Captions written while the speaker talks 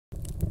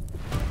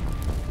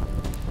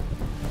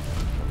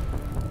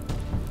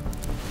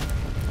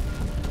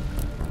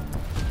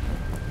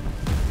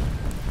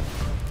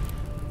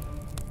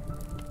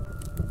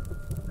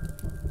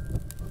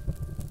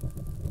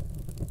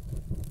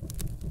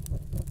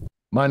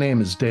My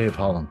name is Dave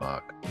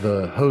Hollenbach,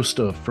 the host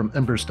of From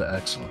Embers to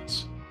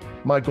Excellence.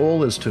 My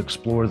goal is to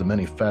explore the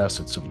many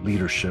facets of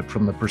leadership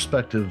from the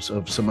perspectives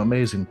of some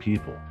amazing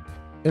people.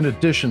 In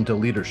addition to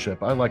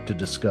leadership, I like to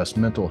discuss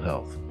mental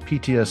health,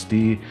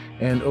 PTSD,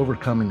 and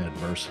overcoming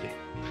adversity.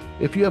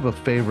 If you have a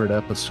favorite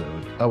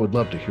episode, I would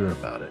love to hear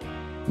about it.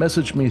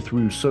 Message me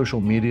through social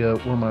media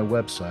or my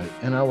website,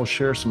 and I will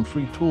share some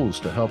free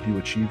tools to help you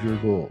achieve your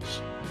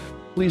goals.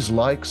 Please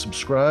like,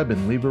 subscribe,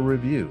 and leave a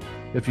review.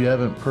 If you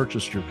haven't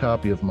purchased your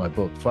copy of my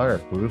book,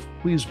 Fireproof,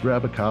 please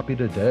grab a copy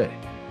today.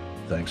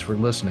 Thanks for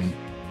listening.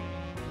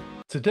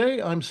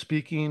 Today, I'm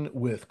speaking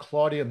with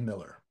Claudia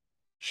Miller.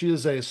 She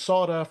is a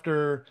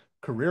sought-after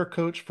career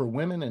coach for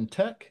women in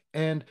tech,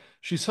 and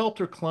she's helped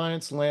her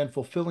clients land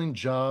fulfilling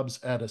jobs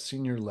at a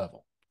senior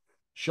level.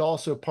 She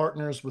also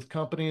partners with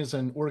companies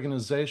and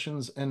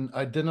organizations in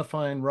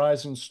identifying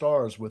rising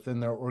stars within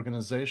their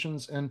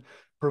organizations and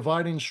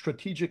providing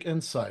strategic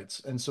insights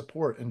and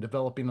support in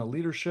developing a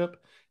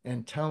leadership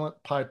and talent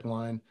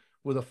pipeline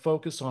with a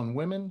focus on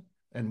women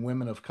and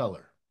women of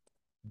color.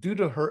 Due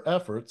to her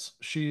efforts,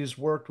 she's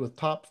worked with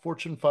top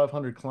Fortune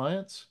 500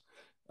 clients,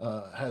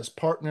 has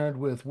partnered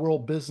with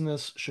World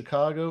Business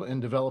Chicago in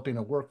developing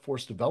a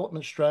workforce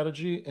development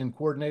strategy in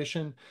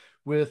coordination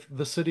with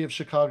the City of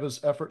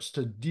Chicago's efforts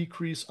to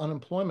decrease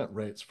unemployment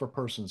rates for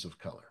persons of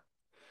color.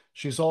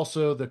 She's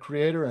also the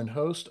creator and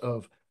host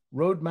of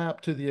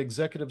Roadmap to the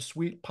Executive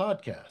Suite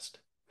podcast.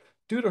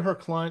 Due to her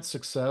client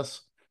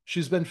success,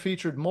 she's been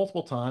featured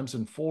multiple times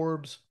in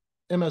Forbes,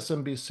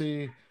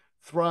 MSNBC,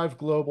 Thrive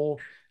Global,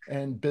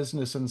 and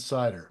Business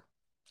Insider.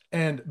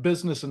 And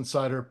Business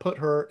Insider put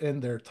her in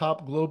their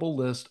top global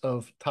list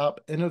of top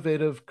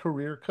innovative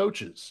career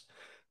coaches.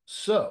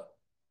 So,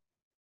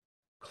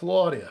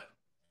 Claudia,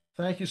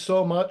 thank you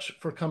so much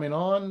for coming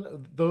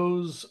on.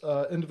 Those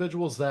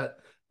individuals that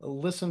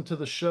listen to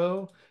the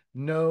show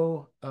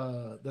know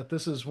that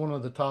this is one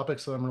of the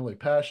topics that I'm really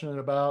passionate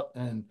about,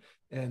 and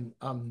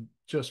I'm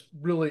just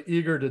really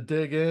eager to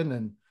dig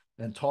in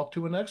and talk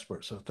to an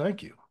expert. So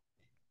thank you.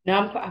 No,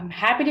 I'm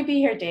happy to be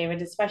here,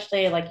 David,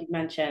 especially like you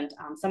mentioned,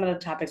 some of the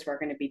topics we're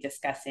going to be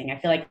discussing. I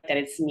feel like that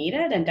it's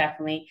needed and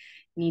definitely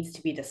needs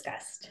to be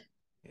discussed.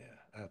 Yeah,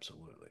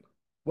 absolutely.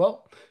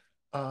 Well,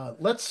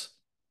 let's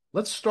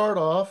start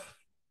off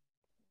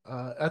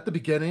at the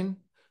beginning.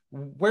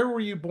 Where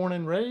were you born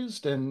and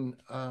raised, and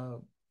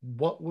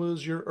what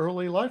was your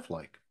early life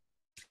like?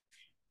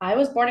 I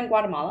was born in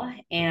Guatemala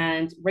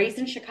and raised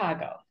in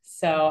Chicago.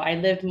 So I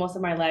lived most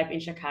of my life in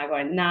Chicago,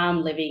 and now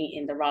I'm living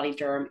in the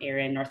Raleigh-Durham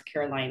area in North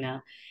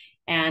Carolina.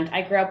 And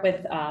I grew up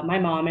with my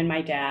mom and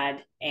my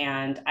dad,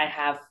 and I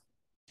have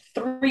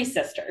three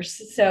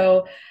sisters.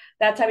 So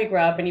that's how we grew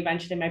up. And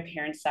eventually my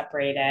parents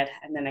separated,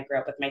 and then I grew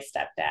up with my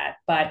stepdad.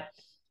 But,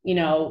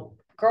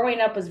 growing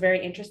up was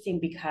very interesting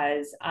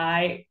because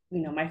my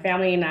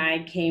family and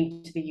I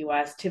came to the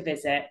US to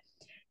visit.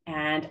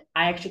 And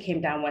I actually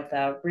came down with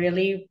a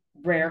really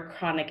rare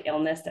chronic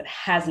illness that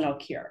has no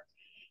cure.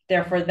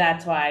 Therefore,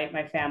 that's why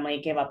my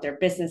family gave up their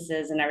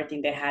businesses and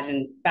everything they had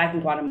back in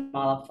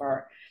Guatemala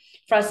for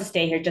us to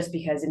stay here, just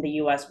because in the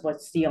US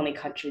was the only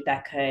country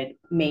that could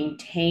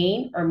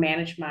maintain or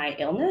manage my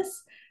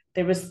illness.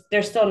 There's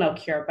still no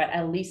cure, but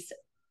at least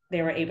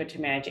they were able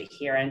to manage it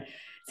here. And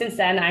since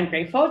then, I'm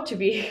grateful to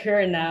be here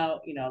and now,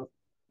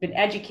 been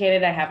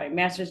educated. I have a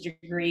master's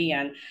degree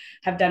and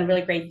have done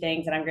really great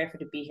things. And I'm grateful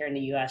to be here in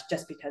the US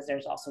just because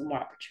there's also more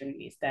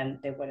opportunities than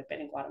there would have been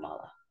in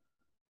Guatemala.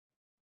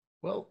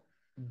 Well,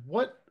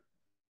 what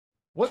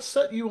what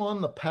set you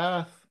on the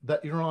path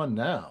that you're on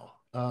now?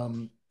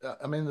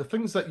 I mean, the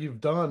things that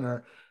you've done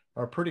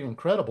are pretty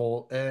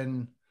incredible,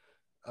 and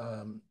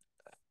um,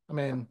 I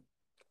mean,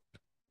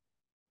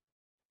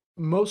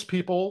 most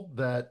people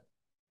that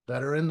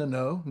are in the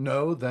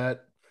know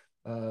that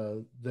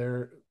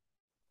they're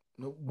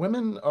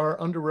women are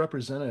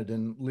underrepresented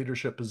in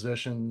leadership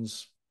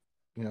positions,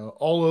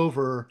 all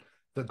over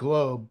the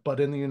globe, but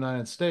in the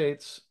United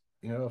States,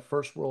 a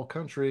first world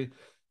country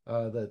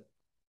that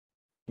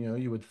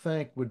you would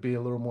think would be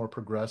a little more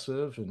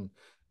progressive, and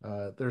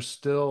there's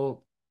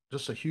still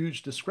just a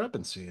huge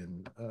discrepancy.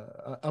 And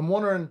I'm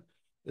wondering,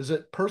 is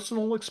it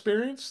personal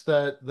experience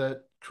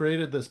that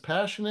created this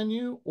passion in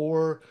you,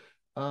 or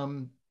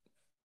um,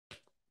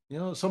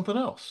 something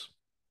else?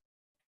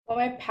 Well,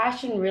 my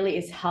passion really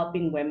is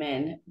helping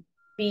women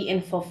be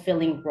in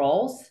fulfilling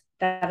roles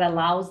that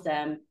allows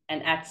them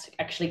and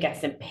actually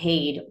gets them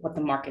paid what the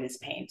market is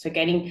paying. So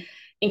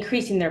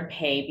increasing their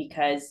pay,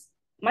 because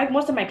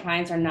most of my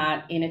clients are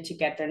not in it to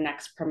get their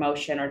next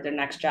promotion or their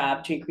next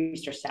job to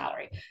increase their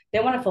salary.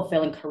 They want a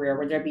fulfilling career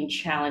where they're being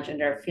challenged and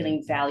they're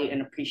feeling valued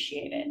and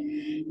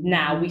appreciated.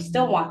 Now, we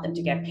still want them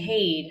to get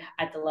paid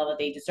at the level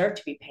they deserve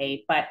to be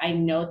paid, but I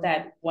know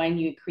that when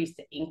you increase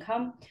the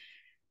income,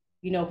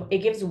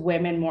 it gives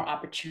women more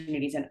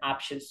opportunities and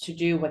options to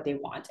do what they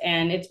want.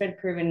 And it's been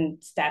proven,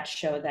 stats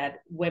show that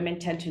women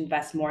tend to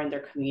invest more in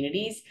their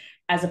communities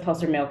as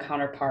opposed to male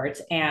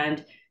counterparts.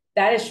 And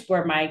that is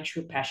where my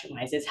true passion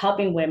lies, is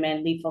helping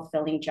women lead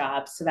fulfilling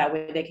jobs so that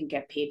way they can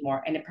get paid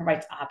more and it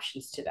provides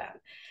options to them.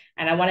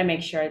 And I want to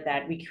make sure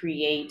that we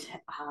create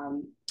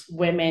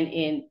women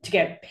in to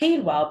get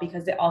paid well,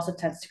 because it also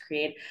tends to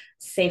create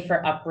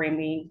safer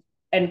upbringing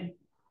and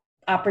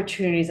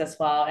opportunities as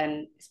well,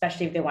 and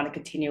especially if they want to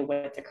continue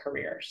with their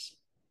careers.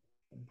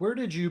 Where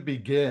did you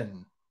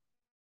begin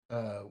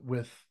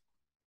with,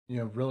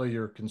 really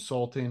your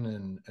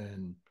consulting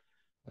and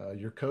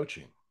your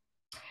coaching?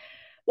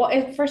 Well,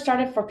 it first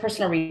started for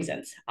personal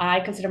reasons.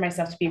 I consider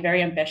myself to be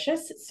very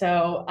ambitious.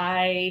 So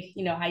I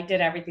did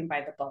everything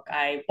by the book.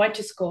 I went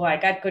to school, I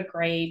got good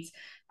grades.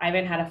 I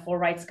even had a full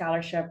ride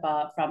scholarship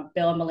from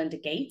Bill and Melinda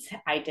Gates.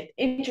 I did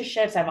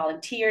internships, I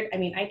volunteered. I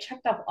mean, I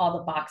checked off all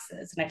the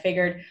boxes, and I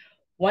figured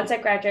once I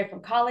graduate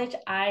from college,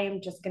 I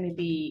am just going to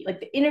be like,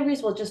 the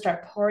interviews will just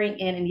start pouring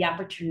in and the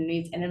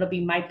opportunities, and it'll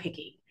be my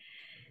picking.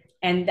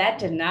 And that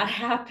did not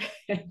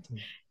happen.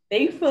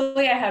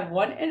 Thankfully, I had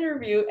one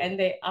interview and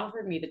they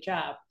offered me the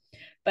job.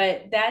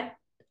 But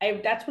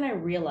that's when I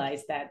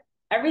realized that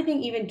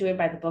everything, even doing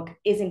by the book,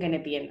 isn't going to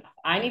be enough.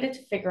 I needed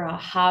to figure out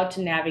how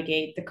to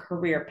navigate the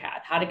career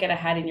path, how to get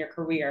ahead in your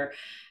career,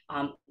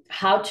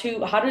 how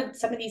did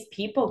some of these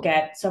people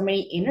get so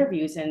many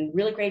interviews and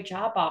really great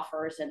job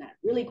offers and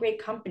really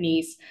great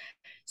companies.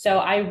 So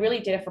I really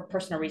did it for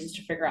personal reasons,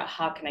 to figure out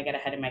how can I get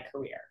ahead in my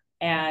career.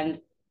 And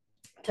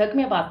took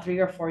me about 3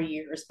 or 4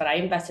 years, but I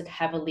invested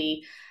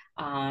heavily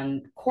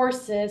on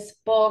courses,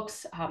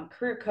 books,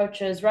 career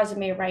coaches,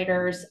 resume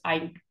writers.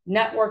 I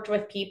networked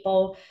with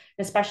people,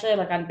 especially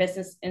like on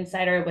Business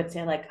Insider would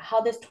say like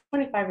how this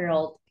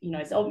 25-year-old,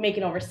 is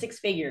making over six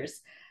figures.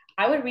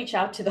 I would reach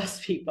out to those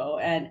people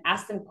and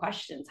ask them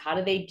questions. How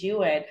do they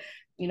do it?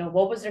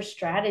 What was their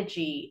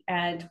strategy?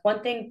 And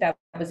one thing that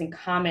was in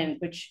common,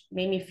 which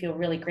made me feel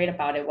really great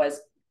about it, was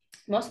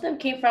most of them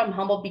came from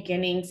humble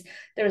beginnings.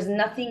 There was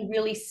nothing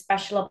really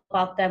special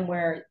about them,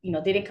 where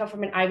they didn't come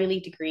from an Ivy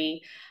League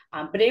degree,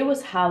 but it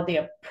was how they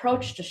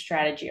approached the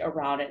strategy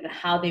around it and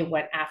how they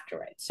went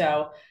after it.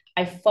 So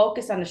I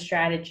focused on the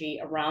strategy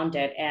around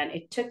it, and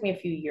it took me a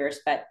few years,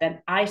 but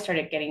then I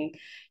started getting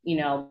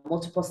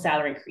multiple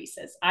salary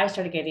increases. I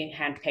started getting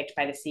handpicked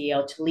by the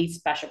CEO to lead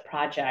special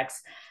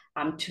projects,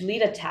 to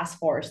lead a task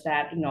force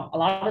that a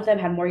lot of them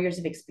had more years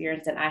of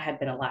experience than I had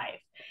been alive.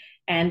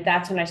 And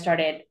that's when I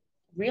started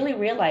really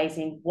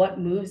realizing what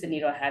moves the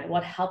needle ahead,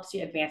 what helps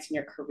you advance in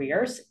your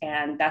careers.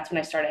 And that's when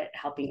I started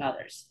helping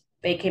others.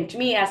 They came to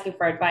me asking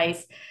for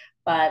advice,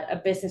 but a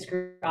business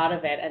grew out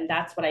of it. And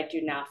that's what I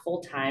do now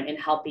full time, in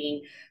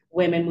helping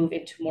women move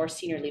into more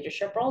senior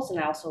leadership roles. And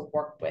I also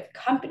work with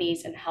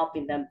companies and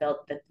helping them build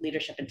the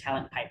leadership and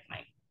talent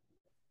pipeline.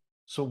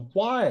 So,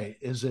 why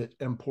is it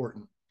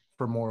important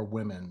for more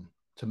women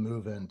to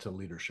move into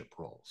leadership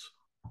roles?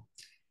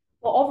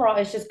 Well, overall,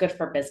 it's just good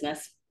for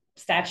business.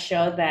 Stats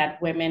show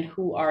that women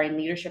who are in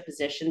leadership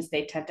positions,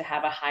 they tend to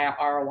have a higher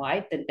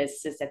ROI than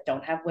businesses that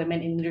don't have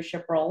women in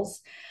leadership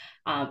roles.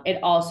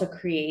 It also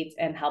creates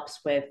and helps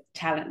with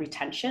talent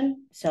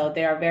retention. So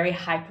there are very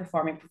high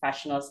performing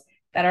professionals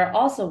that are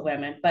also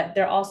women, but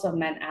they're also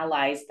men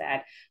allies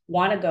that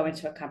want to go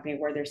into a company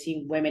where they're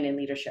seeing women in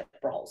leadership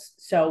roles.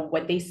 So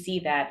when they see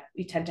that,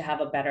 we tend to have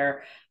a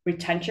better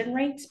retention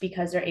rates,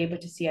 because they're able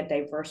to see a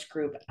diverse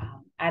group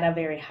at a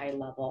very high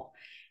level.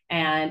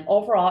 And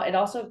overall, it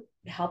also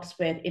helps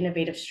with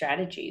innovative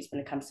strategies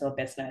when it comes to a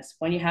business.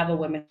 When you have a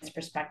women's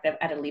perspective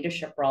at a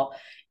leadership role,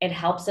 it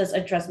helps us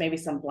address maybe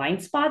some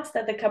blind spots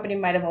that the company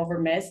might have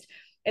overmissed.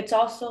 It's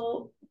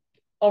also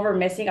over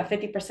missing a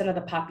 50% of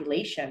the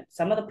population.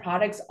 Some of the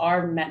products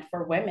are meant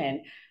for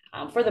women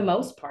for the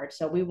most part.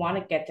 So we want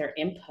to get their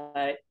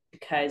input,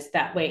 because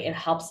that way it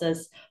helps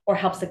us, or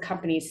helps the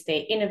companies stay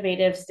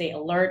innovative, stay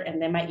alert,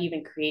 and they might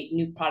even create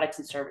new products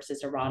and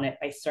services around it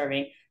by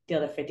serving the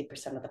other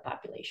 50% of the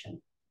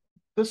population.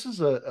 This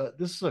is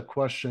a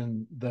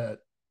question that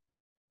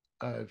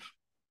I've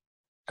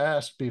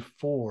asked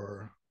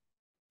before,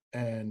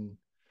 and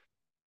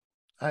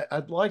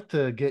I'd like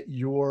to get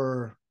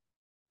your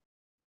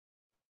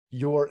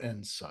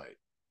insight.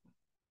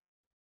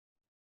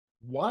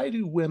 Why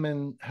do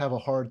women have a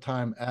hard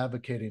time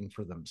advocating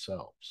for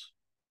themselves?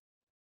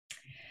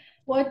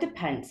 Well, it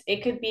depends.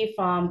 It could be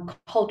from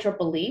cultural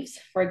beliefs.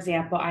 For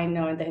example, I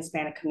know in the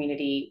Hispanic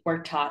community,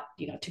 we're taught,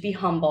 to be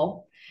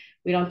humble.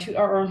 We don't toot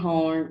our own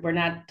horn. We're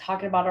not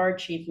talking about our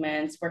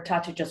achievements. We're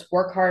taught to just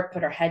work hard,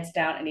 put our heads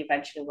down, and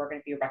eventually we're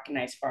going to be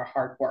recognized for our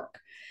hard work.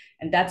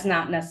 And that's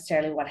not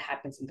necessarily what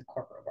happens in the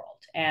corporate world.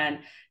 And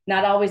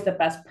not always the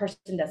best person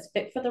that's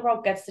fit for the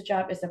role gets the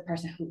job. Is the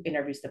person who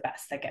interviews the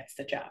best that gets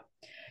the job.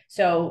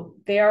 So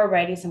there are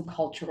already some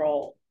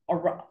cultural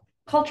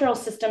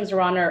systems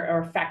around,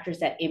 or factors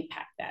that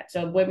impact that.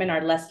 So women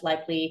are less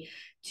likely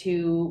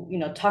to,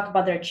 talk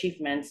about their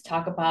achievements,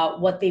 talk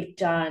about what they've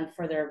done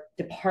for their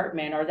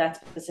department or that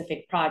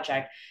specific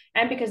project.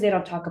 And because they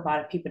don't talk about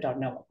it, people don't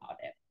know about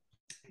it.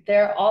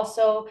 There are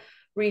also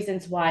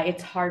reasons why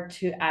it's hard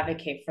to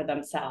advocate for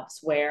themselves,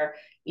 where,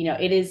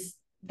 it is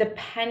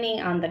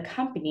depending on the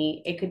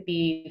company, it could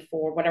be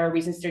for whatever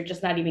reasons, they're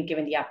just not even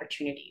given the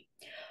opportunity.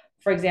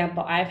 For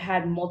example, I've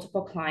had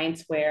multiple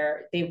clients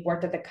where they've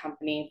worked at the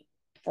company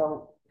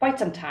for quite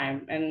some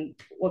time. And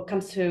what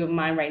comes to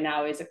mind right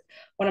now is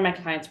one of my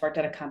clients worked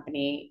at a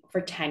company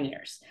for 10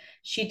 years.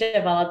 She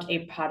developed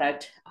a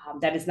product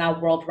that is now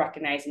world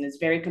recognized and is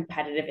very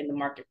competitive in the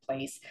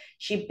marketplace.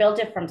 She built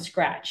it from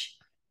scratch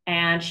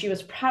and she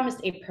was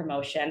promised a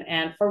promotion.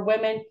 And for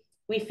women,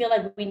 we feel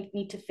like we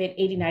need to fit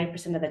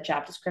 80-90% of the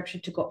job description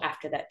to go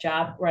after that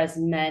job. Whereas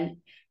men,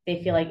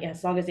 they feel like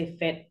as long as they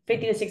fit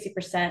 50 to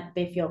 60%,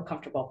 they feel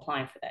comfortable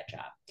applying for that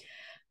job.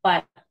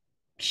 But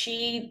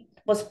she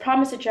was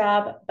promised a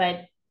job,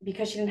 but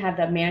because she didn't have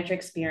the manager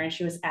experience,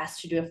 she was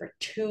asked to do it for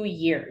 2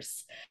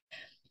 years.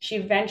 She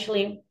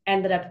eventually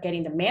ended up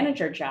getting the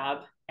manager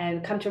job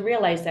and come to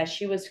realize that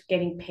she was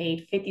getting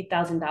paid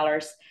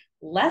 $50,000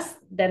 less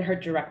than her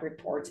direct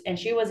reports. And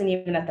she wasn't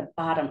even at the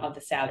bottom of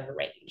the salary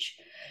range.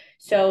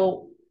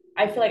 So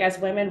I feel like as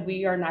women,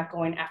 we are not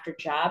going after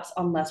jobs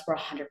unless we're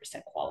 100%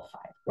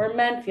 qualified. Where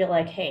men feel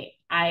like, hey,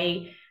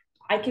 I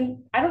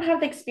don't have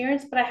the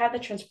experience, but I have the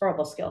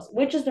transferable skills,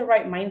 which is the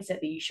right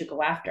mindset that you should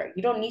go after.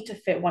 You don't need to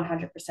fit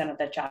 100% of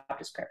the job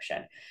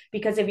description,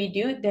 because if you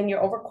do, then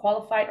you're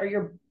overqualified or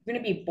you're going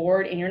to be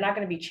bored and you're not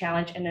going to be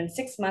challenged. And in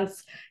 6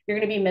 months, you're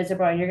going to be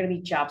miserable and you're going to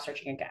be job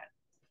searching again.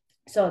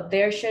 So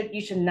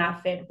you should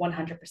not fit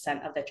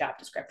 100% of the job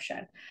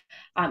description.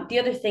 The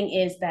other thing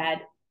is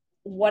that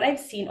what I've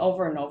seen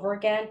over and over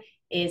again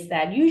is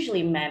that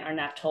usually men are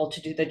not told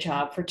to do the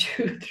job for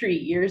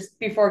 2-3 years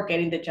before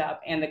getting the job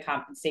and the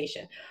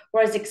compensation,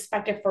 whereas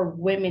expected for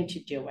women to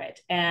do it.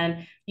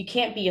 And you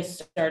can't be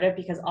assertive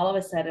because all of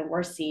a sudden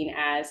we're seen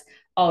as,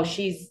 oh,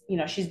 she's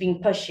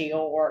being pushy,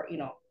 or,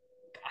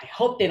 I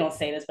hope they don't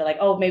say this, but like,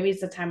 oh, maybe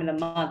it's the time of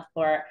the month.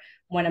 Or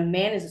when a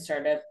man is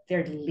assertive,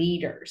 they're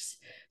leaders.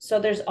 So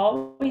there's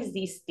always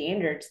these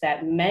standards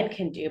that men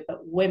can do,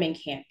 but women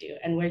can't do.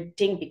 And we're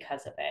dinged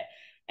because of it.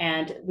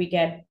 And we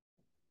get,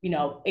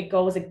 it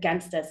goes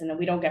against us and then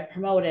we don't get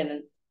promoted.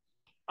 And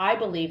I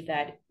believe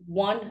that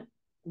one,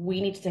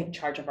 we need to take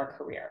charge of our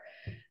career.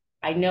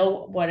 I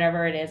know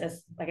whatever it is,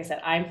 as like I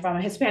said, I'm from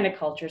a Hispanic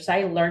culture. So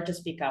I learned to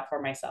speak up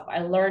for myself. I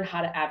learned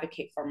how to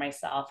advocate for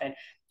myself and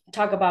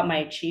talk about my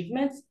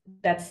achievements.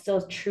 That's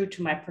still true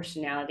to my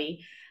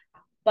personality,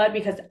 but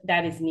because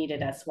that is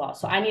needed as well.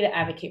 So I need to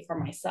advocate for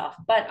myself,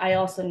 but I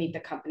also need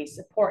the company's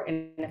support.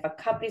 And if a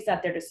company's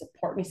not there to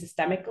support me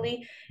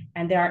systemically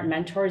and there aren't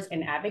mentors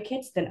and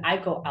advocates, then I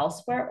go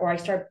elsewhere or I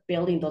start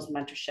building those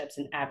mentorships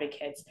and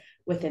advocates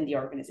within the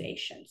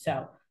organization.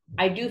 So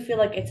I do feel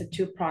like it's a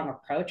two-pronged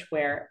approach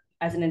where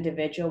as an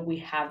individual, we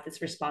have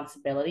this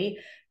responsibility,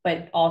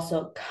 but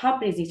also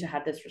companies need to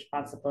have this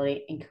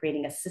responsibility in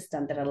creating a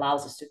system that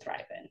allows us to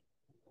thrive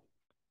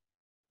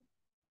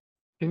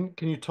in.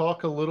 Can you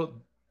talk a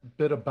little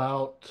bit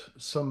about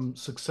some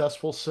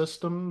successful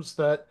systems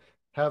that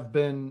have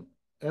been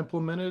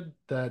implemented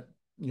that,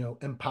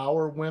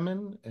 empower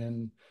women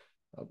and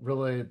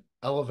really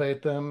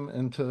elevate them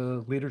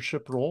into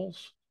leadership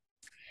roles?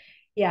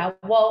 Yeah,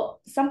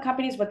 well, some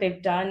companies, what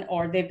they've done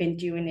or they've been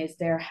doing is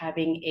they're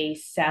having a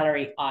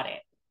salary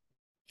audit,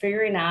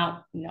 figuring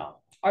out,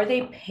 are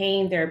they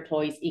paying their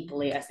employees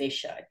equally as they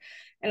should?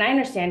 And I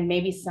understand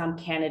maybe some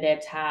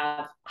candidates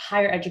have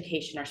higher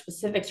education or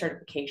specific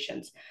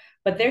certifications,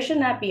 but there should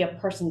not be a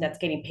person that's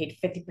getting paid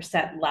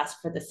 50% less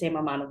for the same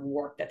amount of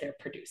work that they're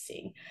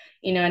producing.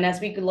 And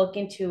as we look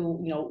into,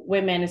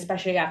 women,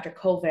 especially after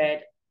COVID,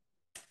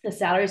 the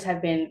salaries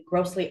have been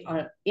grossly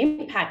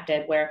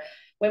impacted, where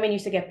women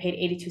used to get paid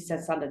 82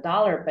 cents on the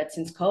dollar, but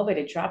since COVID,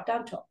 it dropped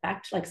down to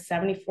back to like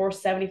 74,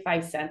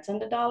 75 cents on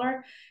the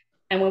dollar.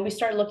 And when we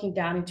start looking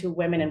down into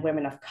women and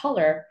women of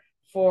color,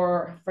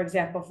 for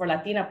example, for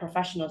Latina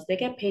professionals, they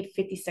get paid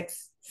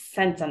 56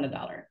 cents on the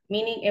dollar,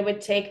 meaning it would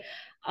take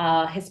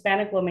a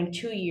Hispanic woman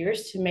 2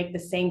 years to make the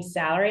same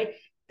salary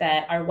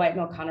that our white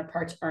male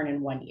counterparts earn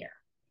in 1 year,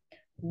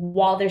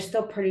 while they're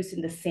still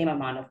producing the same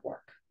amount of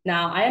work.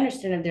 Now, I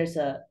understand that there's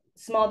a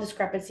small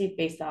discrepancy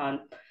based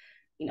on,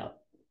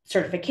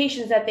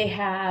 certifications that they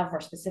have or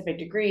specific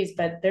degrees,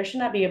 but there should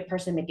not be a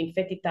person making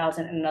 $50,000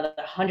 and another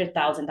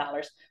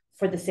 $100,000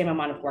 for the same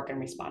amount of work and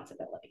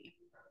responsibility.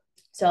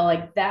 So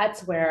like,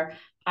 that's where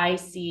I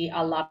see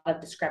a lot of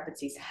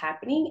discrepancies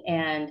happening,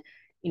 and,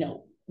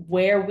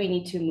 where we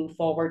need to move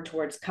forward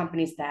towards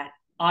companies that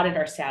audit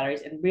our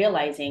salaries and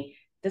realizing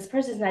this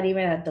person is not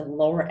even at the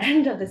lower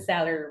end of the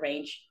salary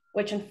range,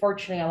 which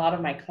unfortunately a lot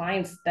of my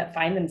clients that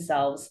find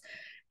themselves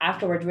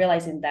afterwards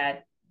realizing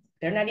that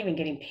they're not even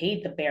getting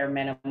paid the bare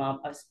minimum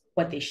of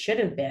what they should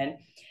have been.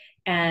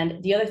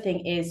 And the other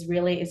thing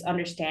is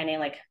understanding,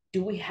 like,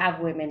 do we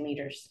have women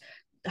leaders?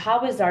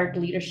 How is our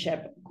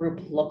leadership group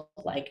look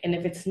like? And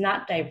if it's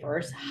not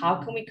diverse, how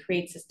can we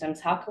create systems?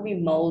 How can we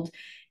mold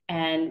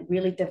and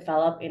really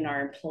develop in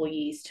our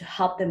employees to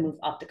help them move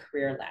up the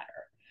career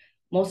ladder?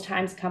 Most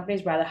times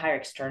companies rather hire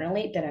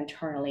externally than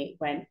internally,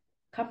 when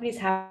companies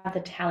have the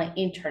talent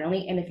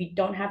internally. And if you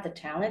don't have the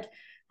talent,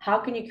 how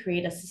can you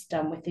create a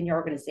system within your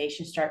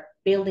organization, start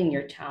building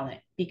your talent?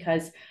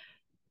 Because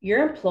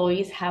your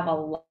employees have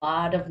a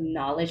lot of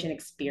knowledge and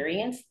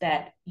experience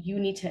that you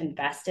need to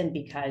invest in,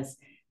 because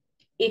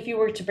If you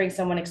were to bring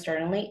someone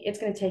externally, it's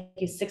going to take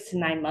you 6 to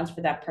 9 months for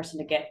that person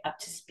to get up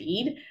to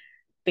speed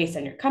based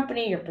on your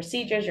company, your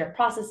procedures, your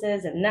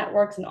processes, and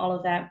networks, and all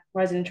of that.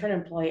 Whereas an internal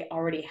employee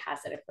already has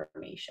that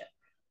information.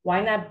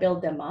 Why not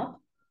build them up?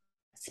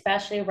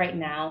 Especially right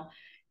now,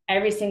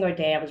 every single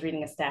day, I was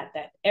reading a stat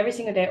that every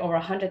single day, over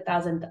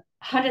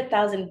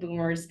 100,000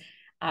 boomers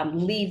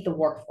leave the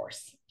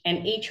workforce.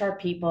 And HR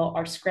people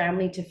are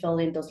scrambling to fill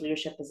in those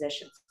leadership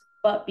positions.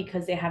 But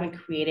because they haven't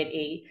created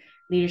a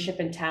leadership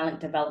and talent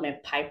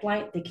development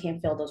pipeline, they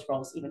can't fill those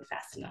roles even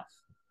fast enough.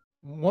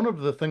 One of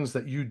the things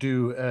that you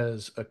do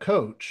as a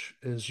coach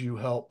is you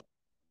help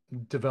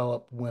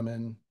develop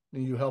women,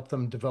 you help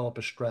them develop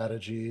a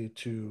strategy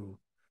to,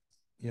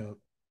 you know,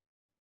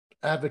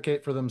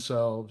 advocate for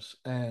themselves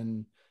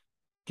and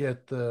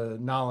get the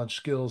knowledge,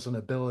 skills, and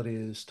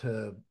abilities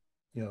to,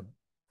 you know,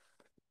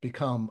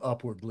 become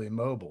upwardly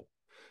mobile.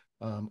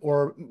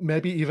 Or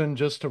maybe even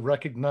just to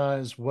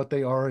recognize what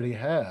they already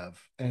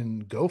have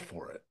and go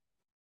for it.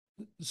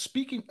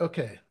 Speaking,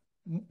 okay,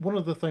 one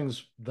of the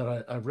things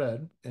that I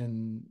read,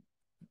 and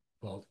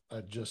well,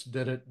 I just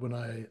did it when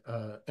I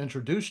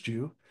introduced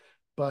you,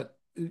 but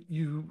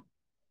you've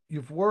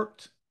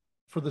worked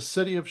for the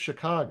city of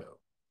Chicago,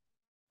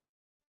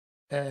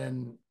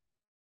 and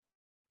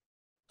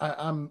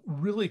I'm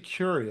really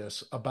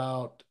curious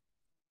about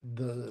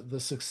the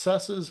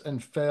successes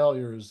and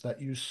failures that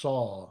you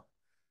saw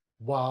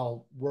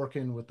while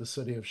working with the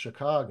city of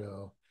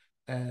Chicago,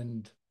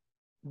 and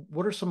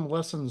what are some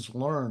lessons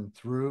learned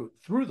through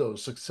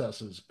those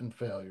successes and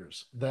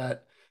failures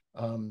that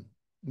um,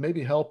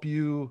 maybe help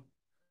you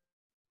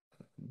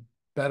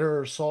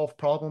better solve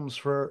problems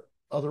for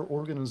other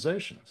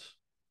organizations?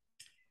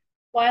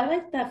 Well, I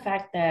like the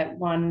fact that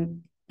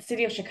one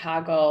city of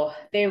Chicago,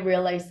 they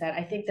realized that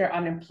I think their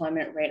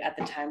unemployment rate at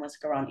the time was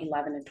around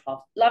 11 to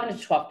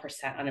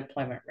 12%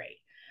 unemployment rate.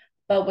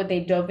 But when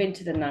they dove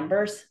into the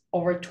numbers,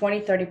 over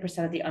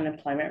 20-30% of the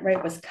unemployment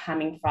rate was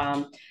coming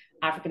from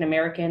African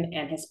American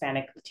and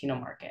Hispanic Latino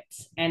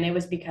markets. And it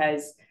was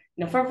because,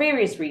 for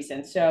various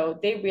reasons. So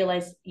they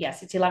realized,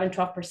 yes, it's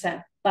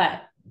 11-12%,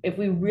 but if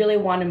we really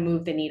want to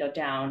move the needle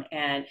down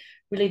and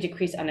really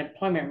decrease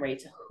unemployment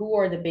rates, who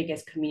are the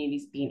biggest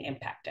communities being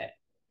impacted?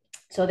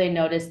 So they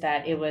noticed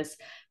that it was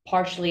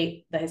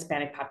partially the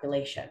Hispanic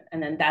population.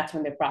 And then that's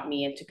when they brought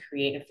me in to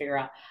create and figure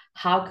out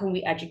how can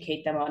we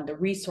educate them on the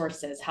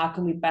resources? How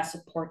can we best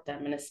support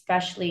them? And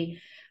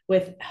especially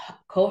with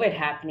COVID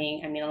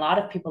happening, I mean, a lot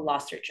of people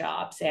lost their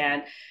jobs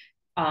and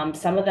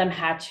some of them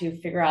had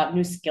to figure out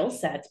new skill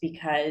sets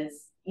because,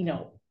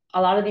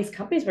 a lot of these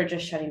companies were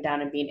just shutting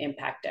down and being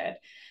impacted.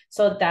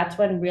 So that's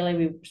when really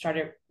we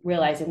started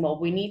realizing, well,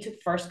 we need to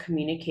first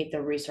communicate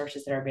the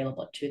resources that are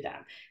available to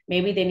them.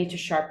 Maybe they need to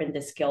sharpen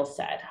the skill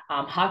set.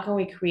 How can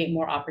we create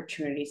more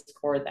opportunities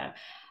for them?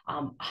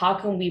 How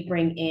can we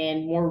bring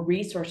in more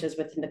resources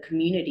within the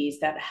communities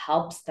that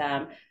helps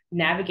them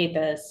navigate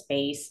the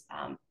space,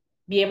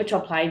 be able to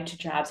apply to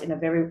jobs in a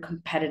very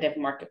competitive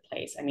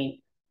marketplace? I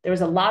mean, there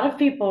was a lot of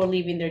people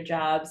leaving their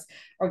jobs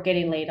or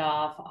getting laid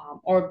off,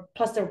 or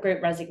plus the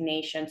great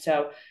resignation.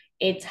 So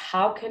it's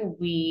how can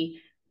we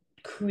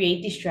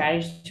create these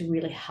strategies to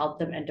really help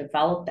them and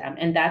develop them.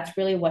 And that's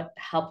really what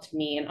helped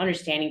me. And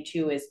understanding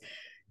too is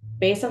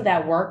based on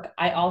that work,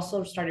 I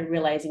also started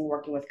realizing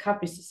working with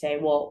companies to say,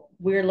 well,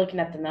 we're looking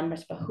at the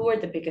numbers, but who are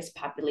the biggest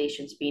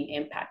populations being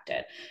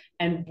impacted?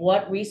 And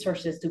what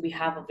resources do we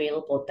have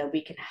available that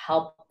we can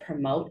help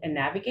promote and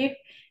navigate?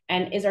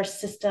 And is our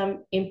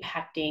system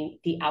impacting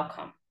the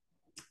outcome?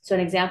 So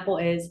an example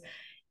is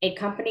a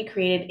company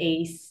created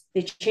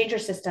they changed their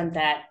system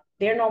that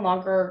they're no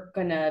longer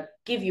going to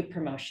give you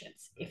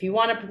promotions. If you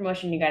want a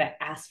promotion, you got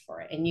to ask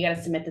for it and you got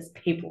to submit this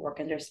paperwork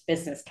and there's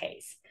business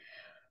case.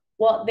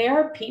 Well, there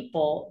are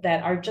people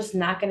that are just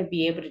not going to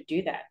be able to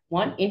do that.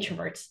 One,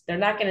 introverts. They're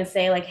not going to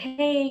say like,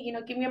 hey,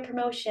 give me a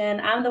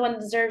promotion. I'm the one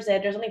that deserves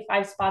it. There's only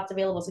 5 spots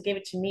available, so give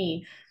it to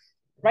me.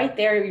 Right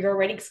there, you're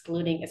already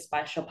excluding a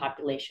special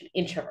population,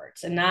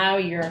 introverts. And now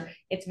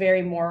it's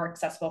very more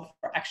accessible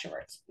for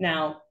extroverts.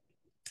 Now,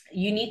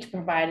 you need to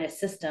provide a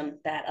system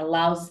that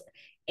allows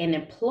an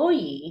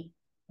employee,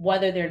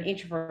 whether they're an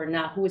introvert or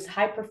not, who is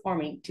high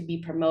performing to be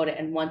promoted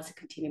and wants to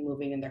continue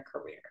moving in their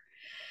career.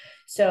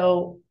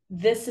 So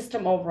this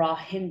system overall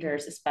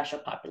hinders a special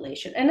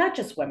population, and not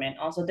just women.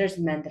 Also, there's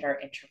men that are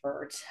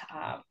introverts.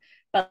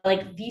 But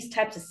like these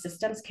types of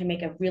systems can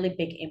make a really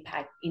big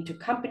impact into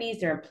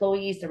companies, their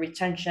employees, their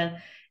retention.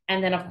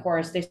 And then, of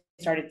course, they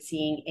started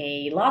seeing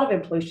a lot of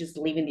employees just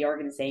leaving the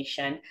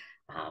organization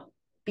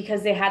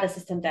because they had a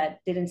system that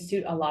didn't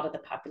suit a lot of the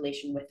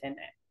population within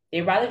it.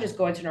 They'd rather just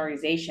go into an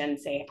organization and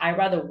say, I'd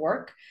rather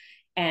work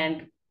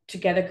and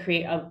together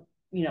create a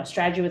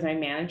strategy with my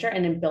manager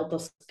and then build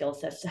those skill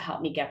sets to help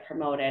me get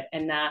promoted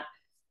and not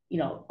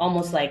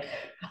almost like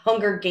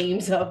Hunger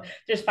Games of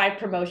there's 5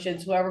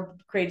 promotions, whoever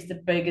creates the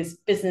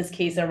biggest business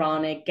case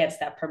around it gets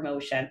that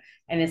promotion.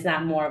 And it's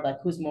not more of like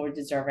who's more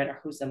deserving or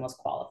who's the most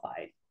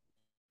qualified.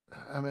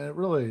 I mean, it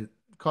really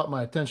caught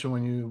my attention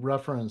when you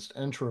referenced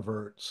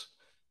introverts,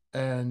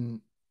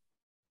 and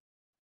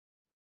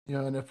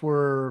and if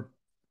we're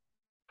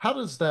how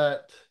does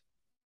that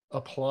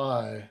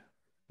apply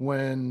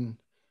when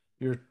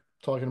you're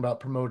talking about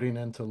promoting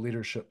into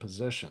leadership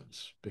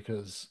positions?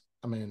 Because,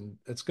 I mean,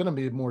 it's going to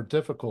be more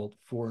difficult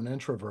for an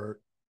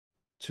introvert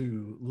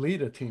to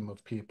lead a team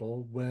of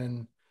people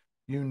when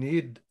you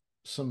need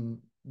some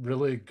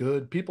really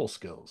good people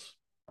skills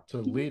to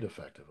lead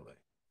effectively.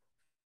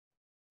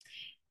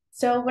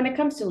 So when it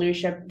comes to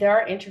leadership, there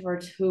are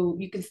introverts who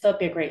you can still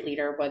be a great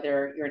leader,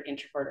 whether you're an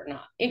introvert or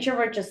not.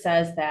 Introvert just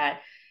says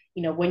that,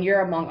 when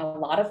you're among a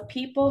lot of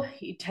people,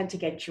 you tend to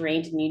get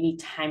drained and you need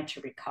time to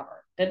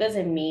recover. That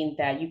doesn't mean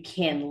that you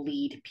can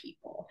lead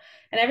people.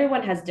 And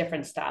everyone has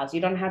different styles.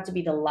 You don't have to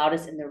be the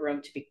loudest in the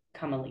room to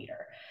become a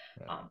leader.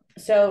 Right.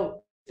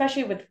 So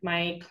especially with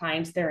my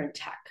clients, they're in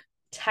tech.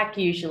 Tech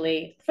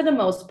usually, for the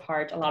most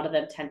part, a lot of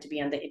them tend to be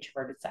on the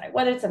introverted side.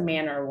 Whether it's a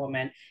man or a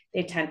woman,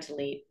 they tend to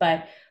lead.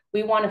 But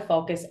we want to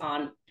focus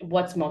on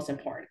what's most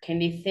important.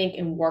 Can you think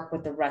and work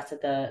with the rest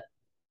of the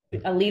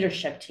a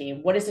leadership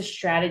team? What is the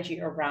strategy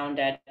around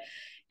it?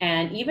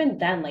 And even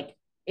then, like,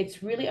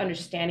 it's really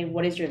understanding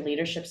what is your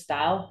leadership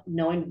style,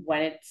 knowing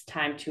when it's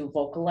time to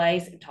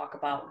vocalize and talk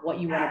about what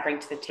you want to bring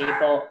to the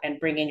table and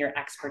bring in your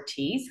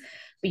expertise.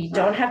 But you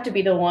don't have to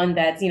be the one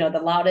that's,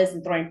 the loudest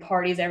and throwing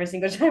parties every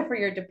single time for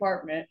your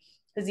department,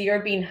 because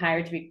you're being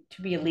hired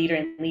to be a leader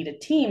and lead a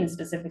team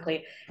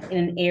specifically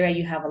in an area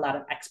you have a lot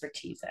of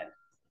expertise in.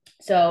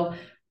 So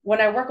when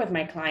I work with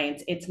my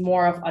clients, it's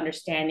more of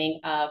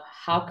understanding of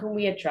how can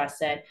we address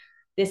it.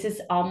 This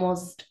is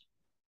almost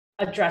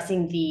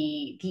addressing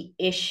the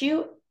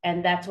issue,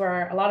 and that's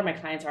where a lot of my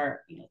clients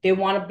are. They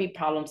want to be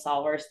problem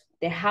solvers.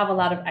 They have a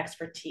lot of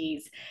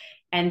expertise,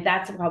 and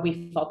that's what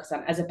we focus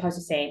on, as opposed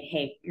to saying,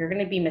 "Hey, you're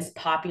going to be Miss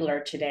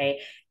Popular today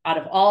out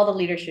of all the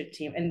leadership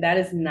team," and that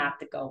is not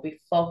the goal. We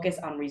focus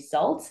on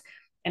results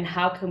and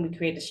how can we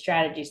create the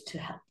strategies to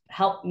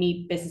help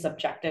meet business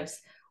objectives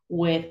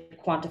with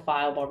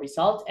quantifiable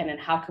results, and then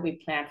how can we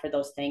plan for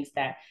those things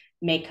that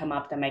may come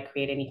up that might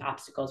create any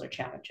obstacles or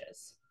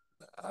challenges.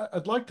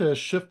 I'd like to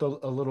shift a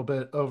little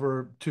bit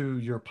over to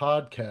your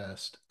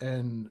podcast.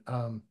 And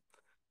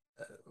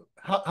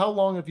how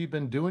long have you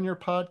been doing your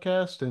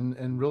podcast?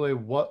 And really,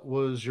 what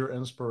was your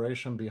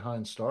inspiration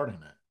behind starting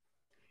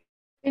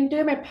it? Been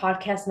doing my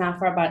podcast now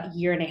for about a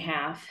year and a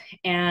half.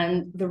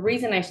 And the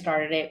reason I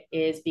started it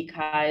is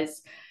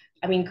because,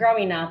 I mean,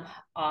 growing up,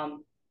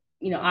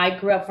 I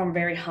grew up from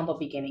very humble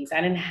beginnings.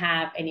 I didn't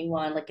have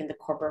anyone like in the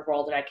corporate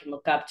world that I can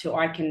look up to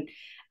or I can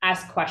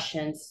ask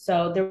questions.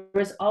 So there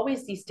was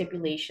always these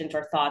stipulations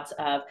or thoughts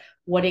of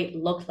what it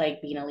looked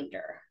like being a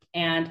leader.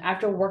 And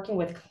after working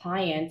with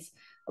clients,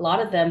 a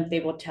lot of them, they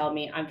will tell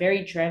me I'm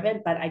very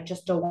driven, but I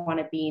just don't want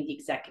to be in the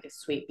executive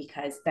suite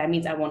because that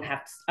means I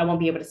won't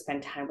be able to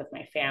spend time with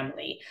my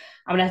family.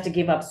 I'm gonna have to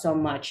give up so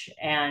much.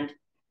 And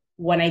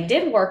when I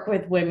did work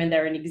with women that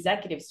are in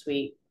executive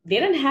suite, they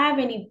didn't have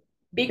any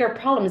bigger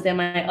problems than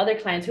my other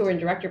clients who were in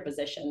director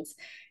positions.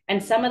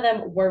 And some of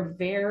them were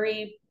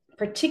very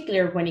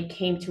particular when it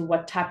came to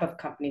what type of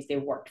companies they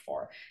worked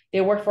for. They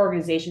worked for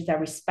organizations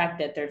that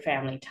respected their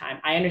family time.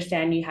 I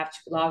understand you have to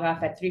log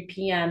off at 3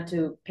 p.m.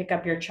 to pick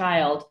up your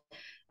child,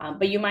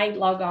 but you might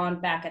log on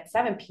back at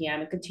 7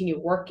 p.m. and continue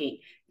working.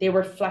 They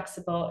were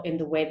flexible in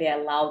the way they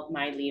allowed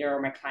my leader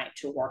or my client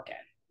to work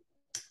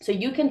in. So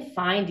you can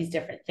find these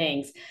different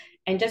things.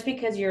 And just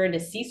because you're in the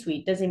C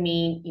suite doesn't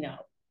mean,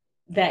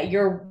 that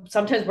you're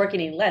sometimes working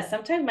in less.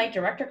 Sometimes my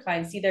director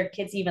clients see their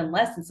kids even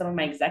less than some of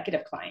my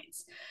executive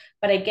clients.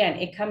 But again,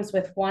 it comes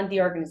with one,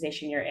 the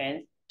organization you're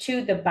in,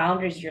 two, the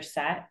boundaries you're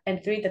set,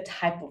 and three, the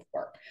type of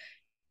work.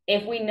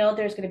 If we know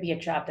there's going to be a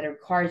job that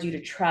requires you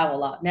to travel a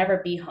lot, never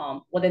be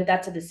home, well, then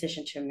that's a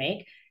decision to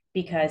make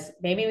because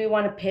maybe we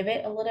want to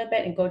pivot a little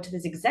bit and go to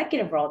this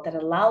executive role that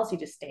allows you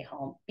to stay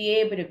home, be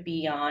able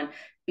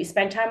to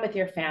spend time with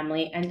your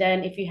family. And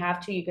then if you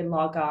have to, you can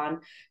log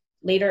on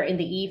later in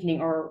the evening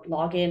or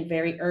log in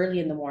very early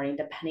in the morning,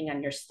 depending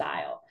on your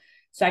style.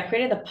 So I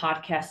created the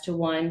podcast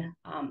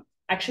to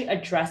actually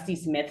address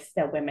these myths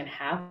that women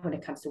have when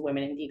it comes to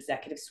women in the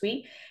executive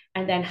suite,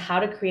 and then how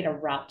to create a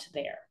route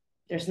there.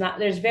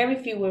 There's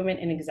very few women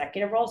in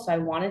executive roles. So I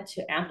wanted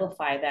to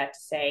amplify that to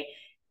say,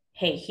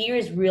 hey,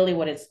 here's really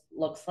what it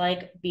looks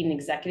like being an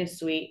executive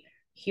suite.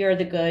 Here are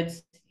the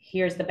goods,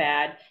 here's the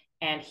bad,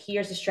 and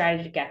here's the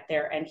strategy to get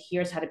there. And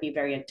here's how to be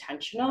very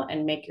intentional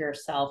and make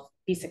yourself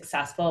be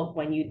successful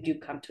when you do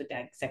come to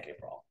that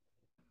executive role.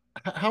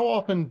 How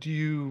often do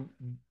you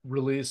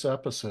release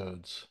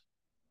episodes?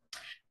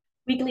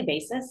 Weekly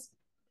basis.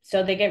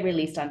 So they get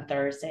released on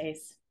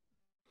Thursdays.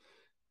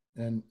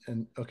 And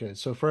okay,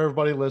 so for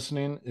everybody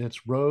listening,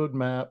 it's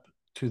Roadmap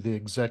to the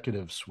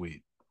Executive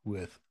Suite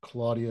with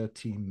Claudia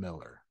T.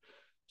 Miller.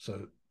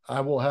 So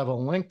I will have a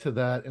link to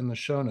that in the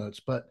show notes.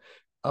 But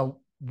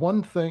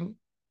one thing,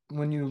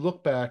 when you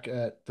look back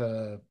at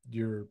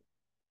your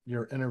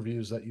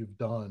interviews that you've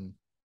done,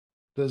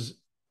 does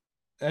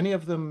any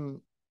of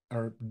them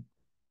or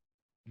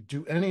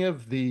do any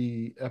of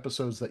the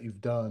episodes that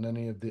you've done,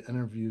 any of the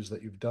interviews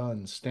that you've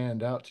done,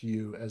 stand out to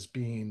you as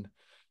being,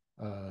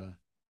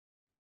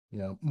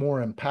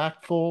 more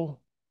impactful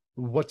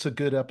What's a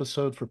good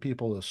episode for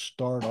people to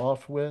start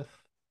off with?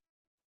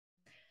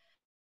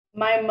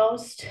 My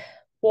most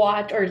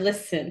watched or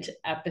listened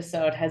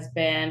episode has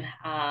been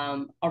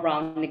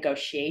around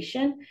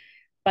negotiation,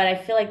 but I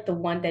feel like the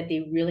one that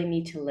they really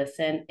need to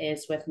listen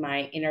is with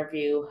my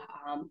interview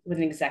with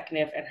an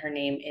executive, and her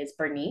name is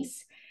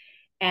Bernice.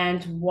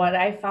 And what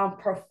I found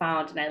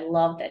profound, and I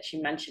love that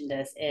she mentioned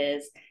this,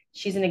 is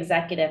she's an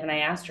executive, and I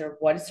asked her,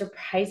 "What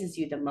surprises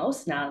you the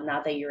most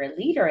now that you're a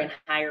leader in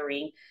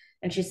hiring?"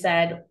 And she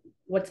said,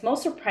 "What's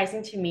most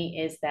surprising to me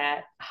is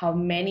that how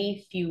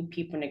many few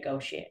people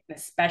negotiate,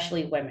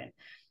 especially women.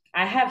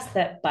 I have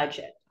set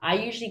budget. I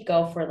usually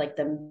go for like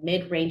the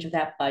mid range of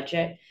that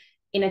budget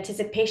in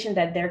anticipation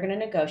that they're going to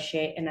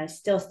negotiate, and I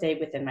still stay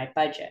within my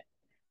budget.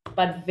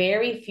 But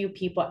very few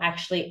people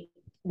actually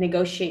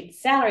negotiate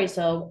salary.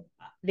 So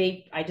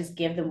I just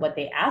give them what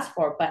they ask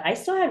for, but I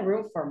still had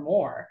room for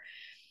more.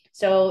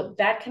 So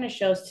that kind of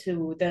shows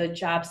to the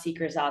job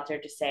seekers out there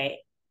to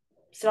say,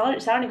 salary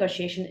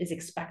negotiation is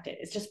expected.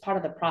 It's just part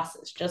of the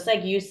process. Just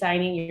like you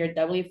signing your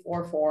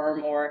W-4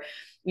 form, or,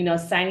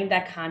 signing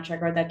that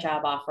contract or that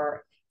job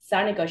offer,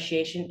 salary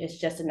negotiation is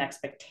just an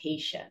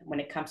expectation when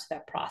it comes to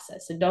that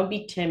process. So don't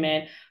be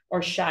timid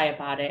or shy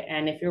about it.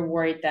 And if you're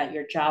worried that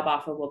your job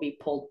offer will be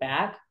pulled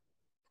back,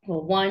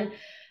 well, one,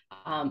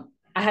 I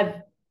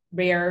have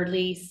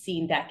rarely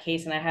seen that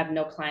case, and I have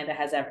no client that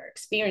has ever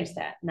experienced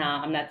that.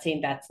 Now, I'm not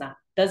saying that's not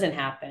doesn't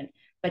happen,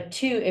 but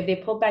two, if they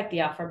pull back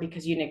the offer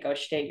because you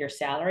negotiate your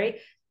salary,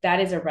 that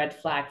is a red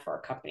flag for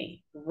a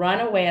company. Run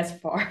away as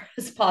far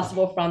as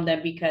possible from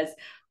them, because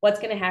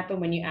what's going to happen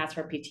when you ask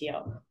for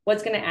PTO?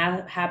 What's going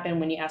to happen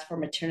when you ask for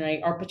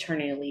maternity or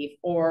paternity leave,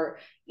 or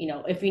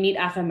if you need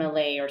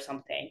FMLA or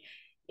something?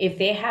 If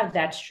they have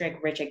that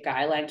strict, rigid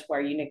guidelines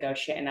where you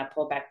negotiate and not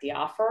pull back the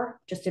offer,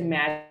 just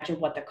imagine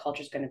what the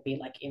culture is going to be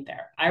like in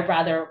there. I'd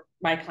rather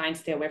my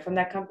clients stay away from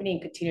that company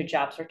and continue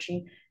job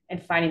searching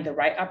and finding the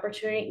right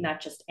opportunity, not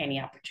just any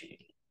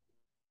opportunity.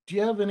 Do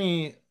you have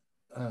any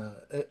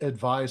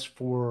advice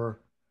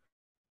for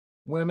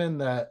women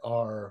that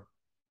are,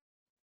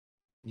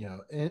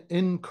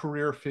 in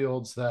career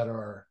fields that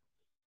are,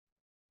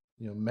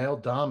 male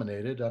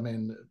dominated? I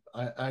mean,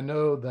 I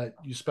know that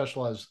you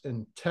specialize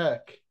in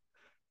tech,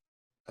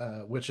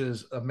 which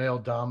is a male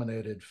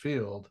dominated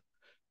field.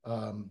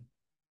 Um,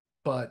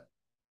 but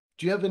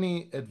do you have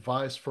any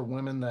advice for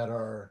women that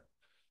are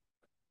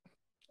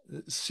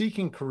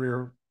seeking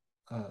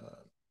uh,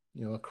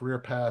 a career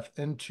path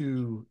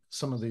into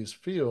some of these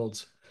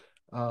fields,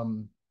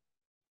 um,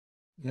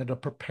 to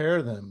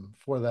prepare them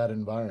for that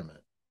environment?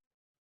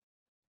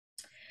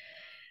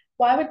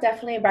 Well, I would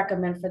definitely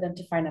recommend for them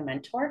to find a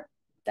mentor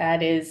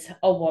that is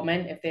a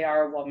woman. If they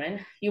are a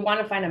woman, you want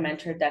to find a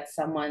mentor that's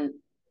someone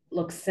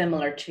looks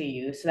similar to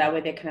you, so that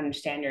way they can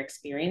understand your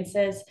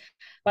experiences,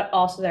 but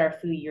also they're a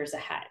few years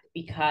ahead,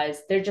 because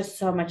there's just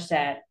so much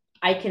that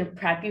I can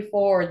prep you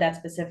for that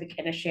specific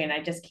industry, and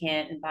I just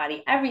can't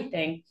embody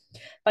everything.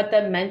 But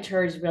the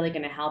mentor is really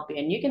going to help you,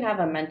 and you can have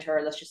a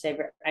mentor, let's just say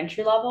for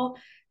entry level,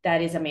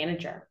 that is a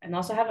manager, and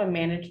also have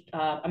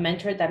a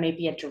mentor that may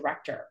be a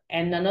director,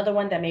 and another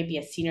one that may be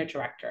a senior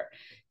director.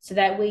 So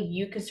that way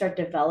you can start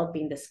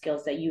developing the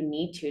skills that you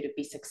need to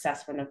be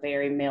successful in a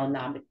very male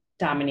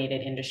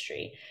dominated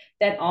industry.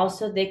 Then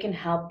also they can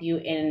help you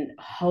in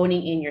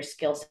honing in your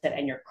skill set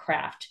and your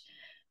craft.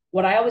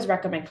 What I always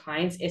recommend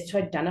clients is to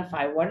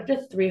identify what are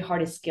the three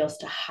hardest skills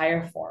to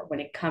hire for when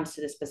it comes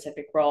to the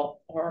specific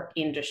role or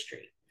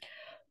industry.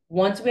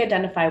 Once we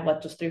identify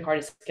what those three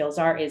hardest skills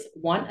are, is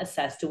one,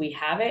 assess, do we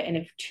have it? And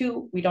if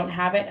two, we don't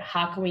have it,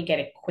 how can we get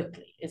it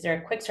quickly? Is there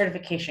a quick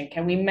certification?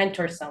 Can we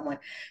mentor someone?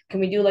 Can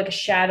we do like a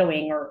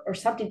shadowing, or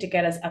something to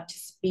get us up to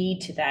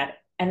speed to that?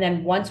 And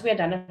then once we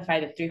identify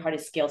the three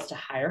hardest skills to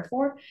hire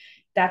for,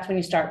 that's when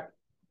you start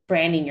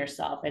branding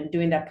yourself and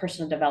doing that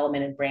personal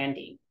development and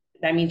branding.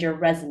 That means your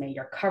resume,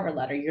 your cover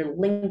letter, your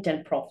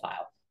LinkedIn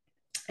profile.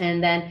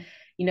 And then,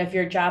 if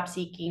you're job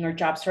seeking or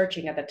job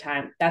searching at the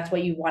time, that's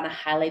what you want to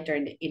highlight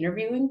during the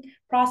interviewing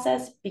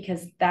process,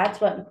 because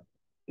that's what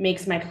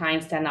makes my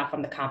clients stand out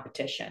from the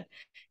competition.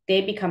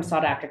 They become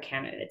sought after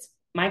candidates.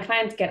 My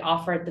clients get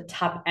offered the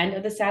top end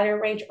of the salary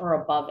range or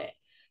above it.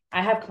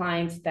 I have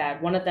clients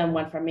that one of them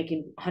went from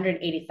making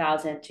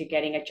 180,000 to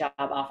getting a job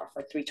offer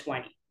for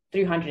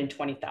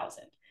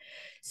 320,000.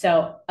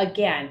 So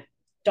again,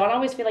 don't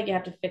always feel like you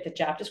have to fit the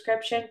job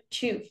description.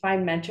 Two,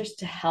 find mentors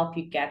to help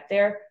you get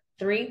there.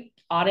 Three,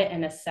 audit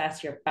and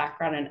assess your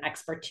background and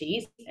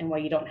expertise. And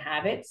when you don't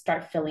have it,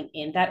 start filling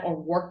in that, or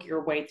work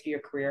your way through your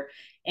career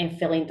and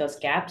filling those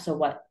gaps. So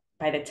what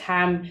by the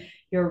time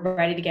you're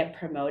ready to get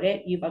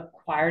promoted, you've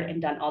acquired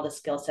and done all the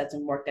skill sets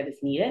and work that is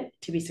needed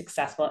to be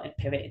successful and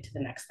pivot into the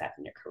next step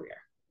in your career.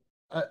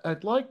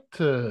 I'd like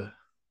to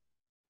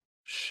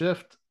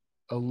shift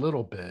a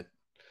little bit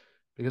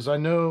because I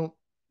know,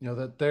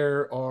 that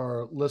there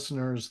are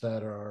listeners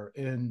that are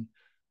in,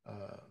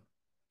 uh,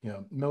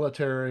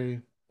 military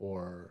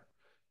or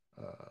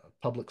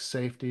public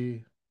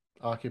safety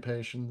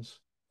occupations,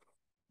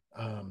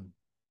 um,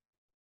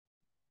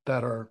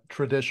 that are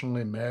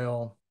traditionally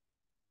male.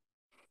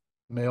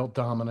 male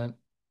dominant,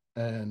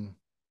 and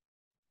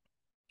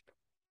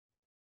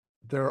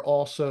they're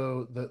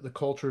also the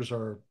cultures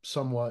are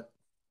somewhat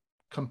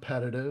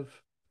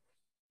competitive.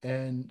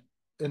 And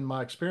in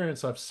my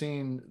experience, I've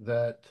seen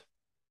that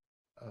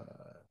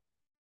uh,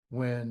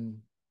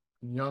 when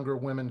younger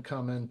women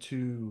come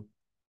into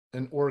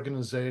an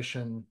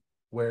organization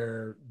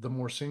where the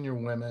more senior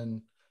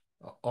women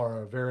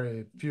are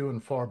very few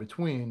and far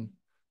between,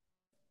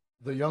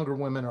 the younger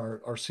women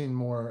are seen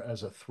more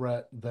as a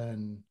threat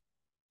than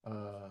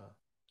uh,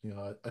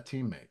 a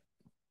teammate.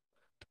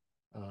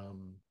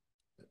 Um,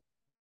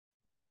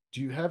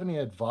 do you have any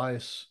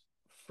advice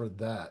for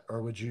that,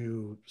 or would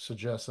you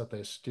suggest that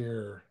they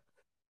steer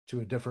to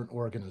a different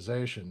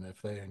organization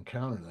if they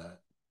encounter that?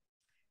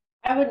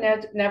 I would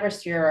never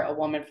steer a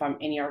woman from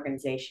any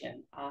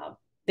organization.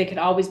 They could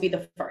always be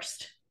the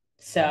first.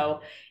 So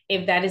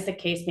if that is the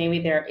case, maybe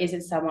there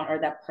isn't someone or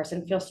that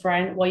person feels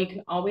threatened. Well, you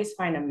can always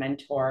find a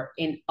mentor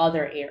in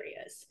other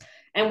areas.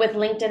 And with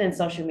LinkedIn and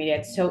social media,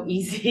 it's so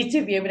easy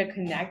to be able to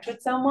connect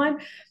with someone.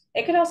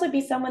 It could also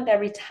be someone that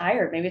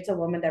retired. Maybe it's a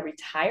woman that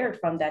retired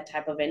from that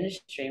type of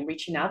industry and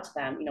reaching out to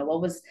them.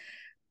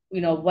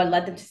 What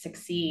led them to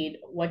succeed,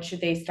 what should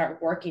they start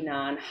working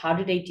on, how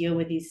do they deal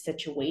with these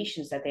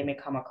situations that they may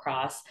come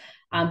across,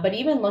 but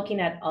even looking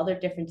at other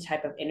different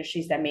type of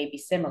industries that may be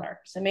similar.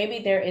 So maybe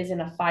there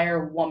isn't a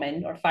fire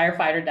woman or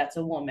firefighter that's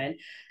a woman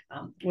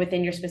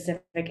within your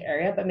specific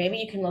area, but maybe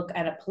you can look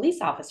at a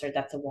police officer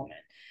that's a woman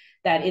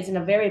that is in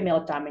a very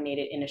male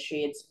dominated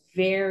industry. It's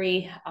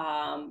very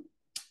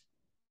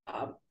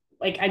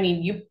I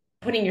mean, you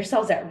putting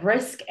yourselves at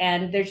risk,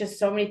 and there's just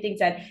so many things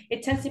that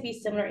it tends to be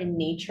similar in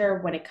nature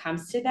when it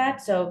comes to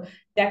that. So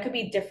that could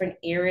be different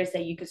areas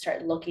that you could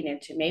start looking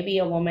into. Maybe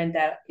a woman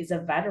that is a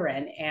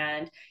veteran,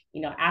 and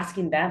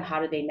asking them, how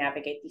do they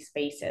navigate these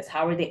spaces,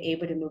 how are they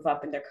able to move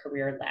up in their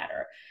career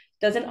ladder.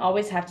 Doesn't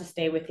always have to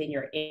stay within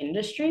your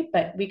industry,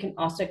 but we can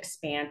also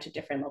expand to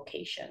different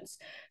locations.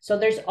 So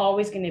there's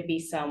always going to be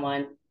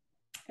someone,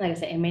 like I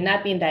said, it may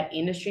not be in that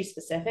industry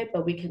specific,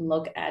 but we can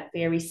look at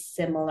very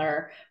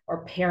similar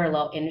or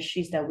parallel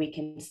industries that we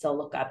can still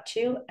look up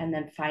to, and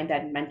then find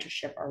that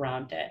mentorship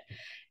around it.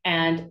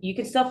 And you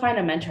can still find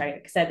a mentor.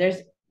 Like I said,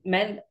 there's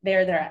men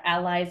there that are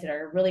allies that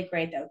are really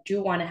great that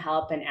do want to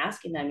help, and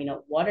asking them,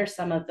 what are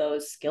some of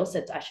those skill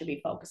sets I should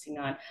be focusing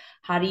on?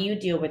 How do you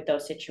deal with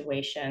those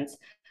situations?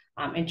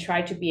 And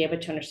try to be able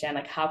to understand,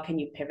 like, how can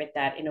you pivot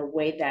that in a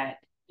way that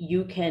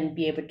you can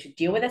be able to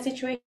deal with that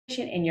situation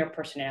in your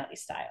personality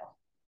style.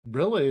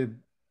 Really,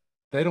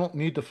 they don't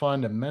need to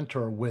find a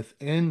mentor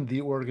within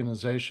the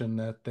organization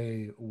that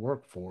they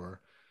work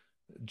for,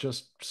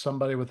 just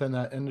somebody within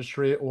that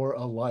industry or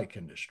a like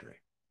industry.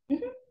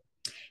 Mm-hmm.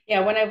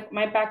 Yeah,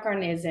 my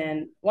background is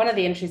in one of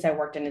the industries I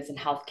worked in is in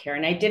healthcare,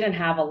 and I didn't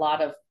have a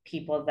lot of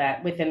people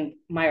that within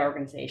my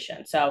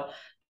organization. So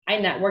I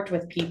networked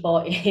with people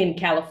in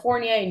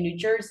California, in New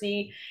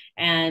Jersey,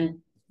 and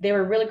they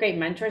were really great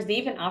mentors. They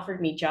even offered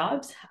me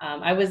jobs.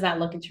 I was not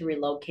looking to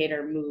relocate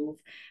or move,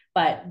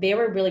 but they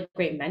were really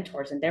great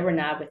mentors, and they were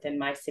not within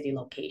my city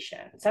location.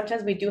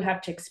 Sometimes we do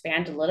have to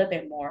expand a little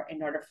bit more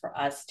in order for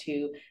us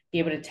to be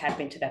able to tap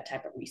into that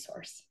type of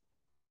resource.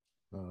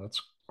 Oh,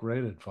 that's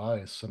great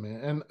advice. I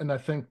mean, and I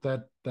think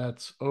that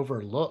that's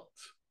overlooked.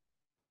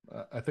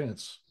 I think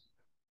it's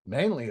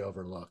mainly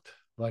overlooked.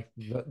 Like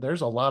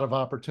there's a lot of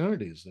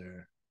opportunities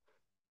there.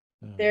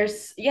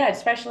 Yeah,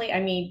 especially, I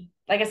mean,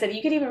 like I said,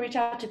 you could even reach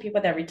out to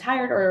people that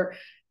retired or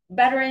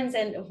veterans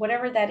and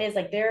whatever that is.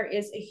 Like, there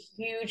is a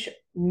huge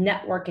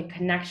network and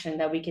connection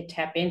that we could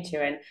tap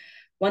into. And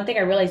one thing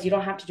I realized, you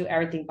don't have to do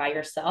everything by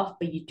yourself,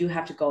 but you do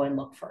have to go and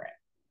look for it.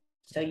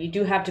 So you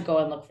do have to go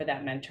and look for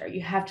that mentor.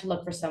 You have to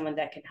look for someone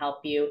that can help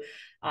you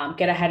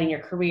get ahead in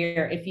your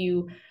career. If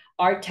you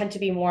tend to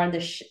be more on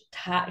the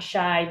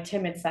shy,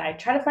 timid side,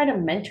 try to find a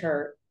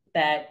mentor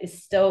that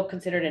is still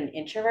considered an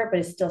introvert, but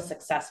is still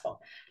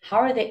successful. How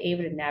are they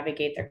able to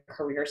navigate their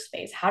career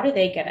space? How do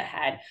they get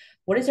ahead?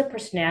 What is their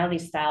personality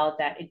style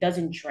that it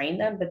doesn't drain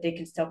them, but they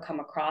can still come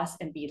across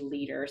and be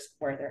leaders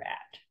where they're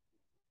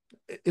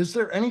at? Is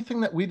there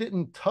anything that we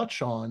didn't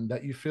touch on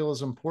that you feel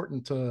is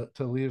important to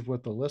leave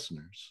with the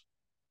listeners?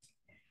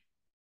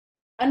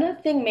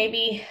 Another thing,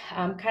 maybe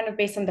kind of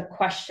based on the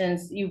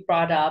questions you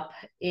brought up,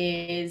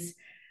 is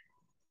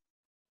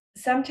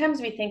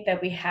sometimes we think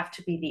that we have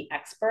to be the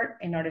expert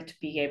in order to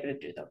be able to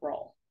do the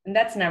role. And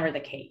that's never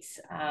the case.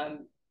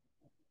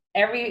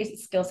 Every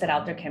skill set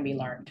out there can be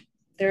learned.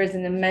 There is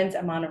an immense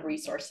amount of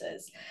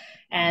resources.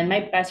 And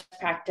my best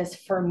practice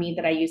for me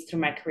that I used through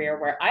my career,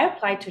 where I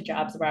applied to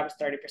jobs where I was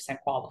 30%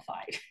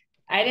 qualified.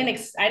 I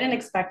didn't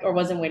expect or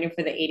wasn't waiting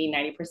for the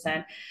 80,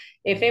 90%.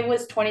 If it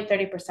was 20,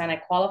 30% I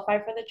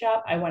qualified for the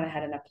job, I went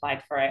ahead and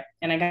applied for it.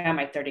 And I got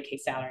my 30K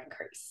salary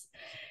increase.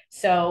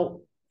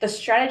 So the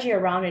strategy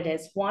around it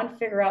is, one,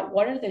 figure out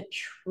what are the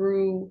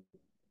true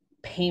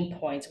pain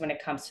points when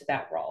it comes to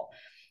that role.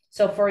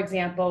 So, for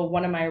example,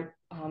 one of my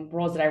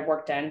roles that I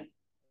worked in,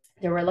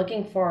 they were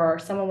looking for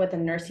someone with a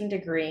nursing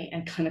degree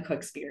and clinical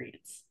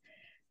experience.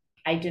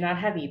 I do not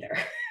have either.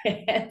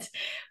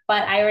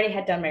 But I already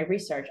had done my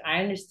research.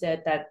 I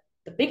understood that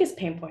the biggest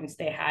pain points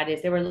they had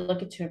is they were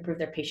looking to improve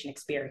their patient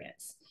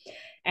experience.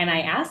 And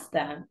I asked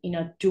them,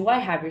 do I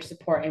have your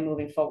support in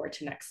moving forward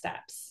to next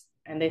steps?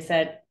 And they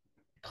said,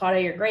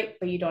 Claudia, you're great,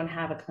 but you don't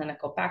have a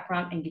clinical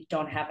background and you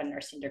don't have a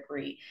nursing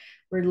degree.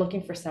 We're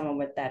looking for someone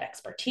with that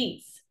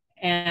expertise.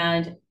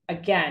 And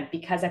again,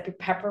 because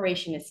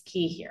preparation is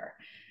key here,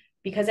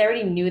 because I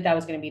already knew that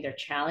was going to be their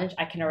challenge,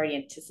 I can already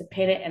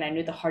anticipate it. And I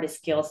knew the hardest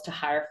skills to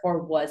hire for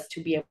was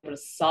to be able to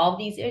solve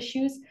these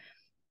issues.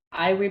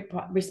 I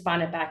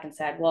responded back and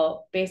said,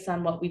 well, based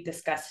on what we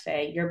discussed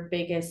today, your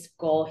biggest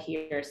goal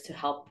here is to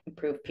help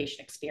improve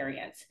patient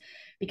experience.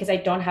 Because I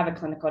don't have a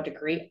clinical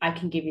degree, I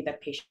can give you the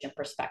patient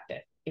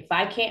perspective. If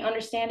I can't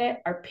understand it,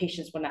 our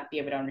patients will not be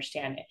able to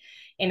understand it.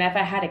 And if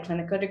I had a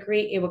clinical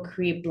degree, it would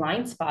create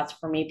blind spots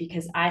for me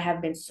because I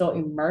have been so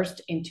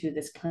immersed into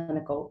this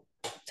clinical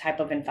type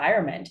of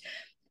environment.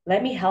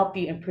 Let me help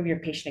you improve your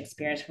patient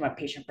experience from a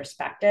patient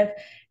perspective.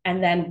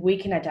 And then we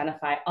can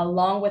identify,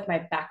 along with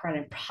my background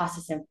in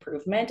process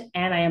improvement,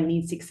 and I am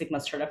Lean Six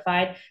Sigma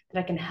certified, that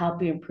I can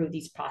help you improve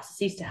these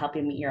processes to help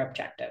you meet your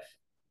objective.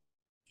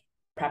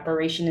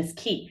 Preparation is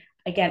key.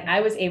 Again, I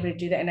was able to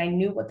do that, and I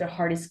knew what the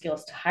hardest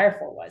skills to hire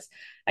for was.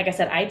 Like I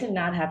said, I did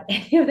not have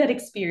any of that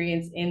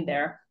experience in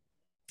there,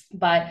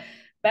 but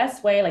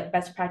best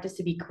practice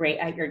to be great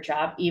at your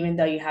job, even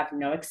though you have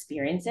no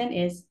experience in,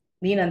 is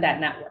lean on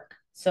that network.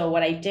 So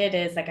what I did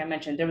is, like I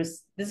mentioned,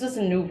 this was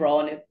a new role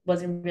and it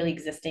wasn't really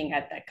existing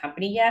at that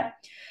company yet.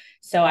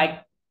 So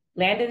I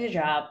landed a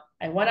job.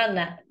 I went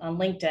on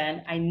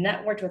LinkedIn. I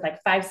networked with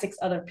like 5-6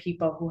 other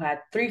people who had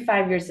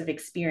 3-5 years of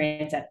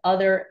experience at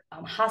other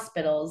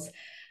hospitals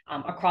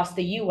across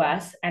the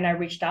US. And I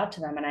reached out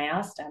to them and I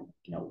asked them,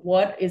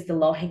 what is the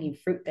low-hanging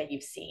fruit that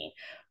you've seen?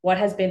 What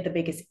has been the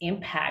biggest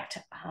impact?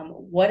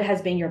 What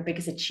has been your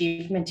biggest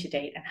achievement to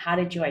date? And how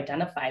did you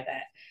identify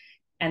that?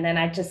 And then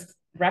I just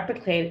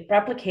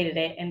replicated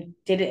it and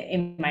did it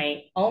in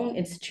my own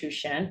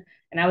institution.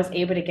 And I was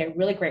able to get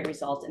really great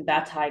results. And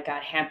that's how I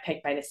got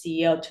handpicked by the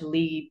CEO to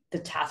lead the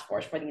task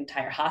force for the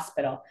entire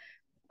hospital.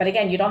 But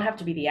again, you don't have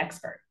to be the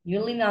expert.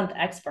 You lean on the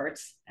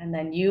experts and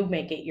then you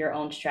make it your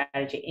own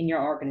strategy in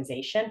your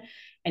organization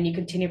and you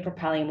continue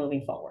propelling and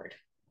moving forward.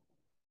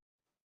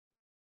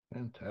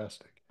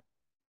 Fantastic.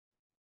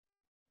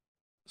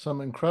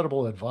 Some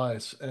incredible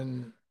advice.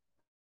 And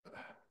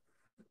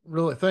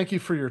really, thank you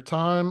for your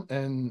time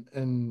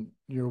and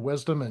your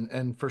wisdom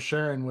and for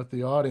sharing with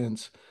the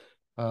audience.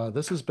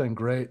 This has been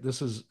great.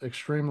 This is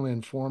extremely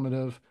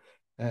informative,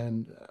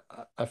 and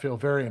I feel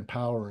very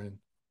empowering.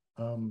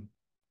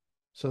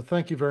 So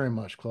thank you very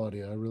much,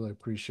 Claudia. I really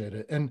appreciate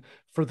it. And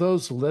for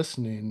those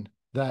listening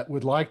that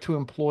would like to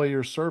employ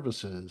your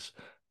services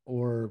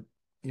or,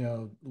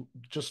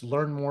 just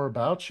learn more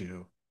about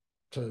you,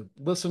 to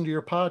listen to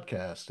your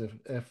podcast,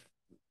 if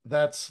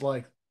that's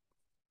like,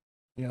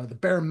 the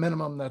bare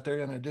minimum that they're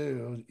going to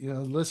do,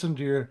 listen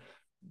to your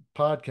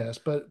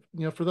podcast. But,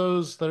 for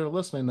those that are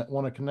listening that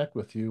want to connect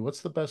with you, what's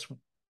the best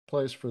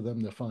place for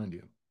them to find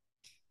you?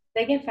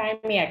 They can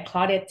find me at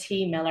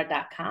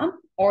claudiatmiller.com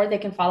or they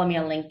can follow me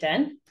on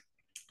LinkedIn.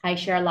 I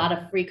share a lot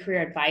of free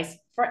career advice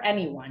for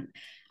anyone.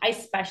 I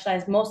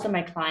specialize, most of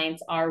my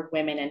clients are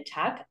women in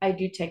tech. I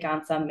do take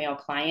on some male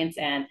clients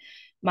and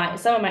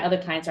some of my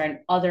other clients are in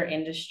other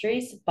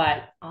industries,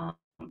 but on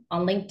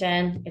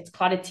LinkedIn, it's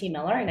Claudia T.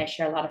 Miller, and I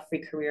share a lot of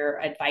free career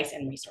advice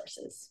and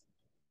resources.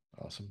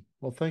 Awesome.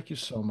 Well, thank you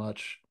so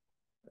much.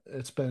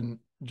 It's been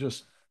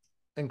just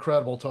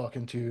incredible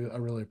talking to you. I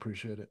really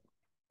appreciate it.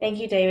 Thank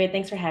you, David.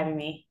 Thanks for having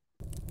me.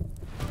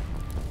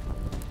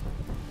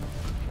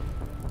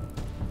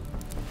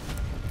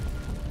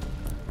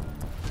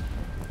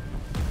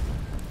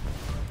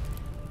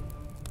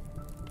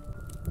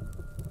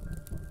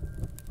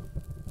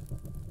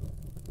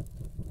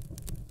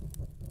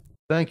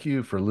 Thank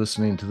you for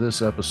listening to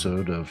this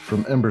episode of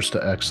From Embers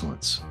to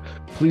Excellence.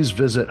 Please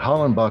visit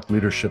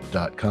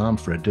hollenbachleadership.com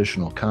for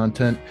additional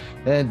content,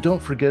 and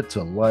don't forget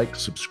to like,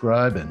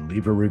 subscribe, and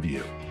leave a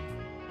review.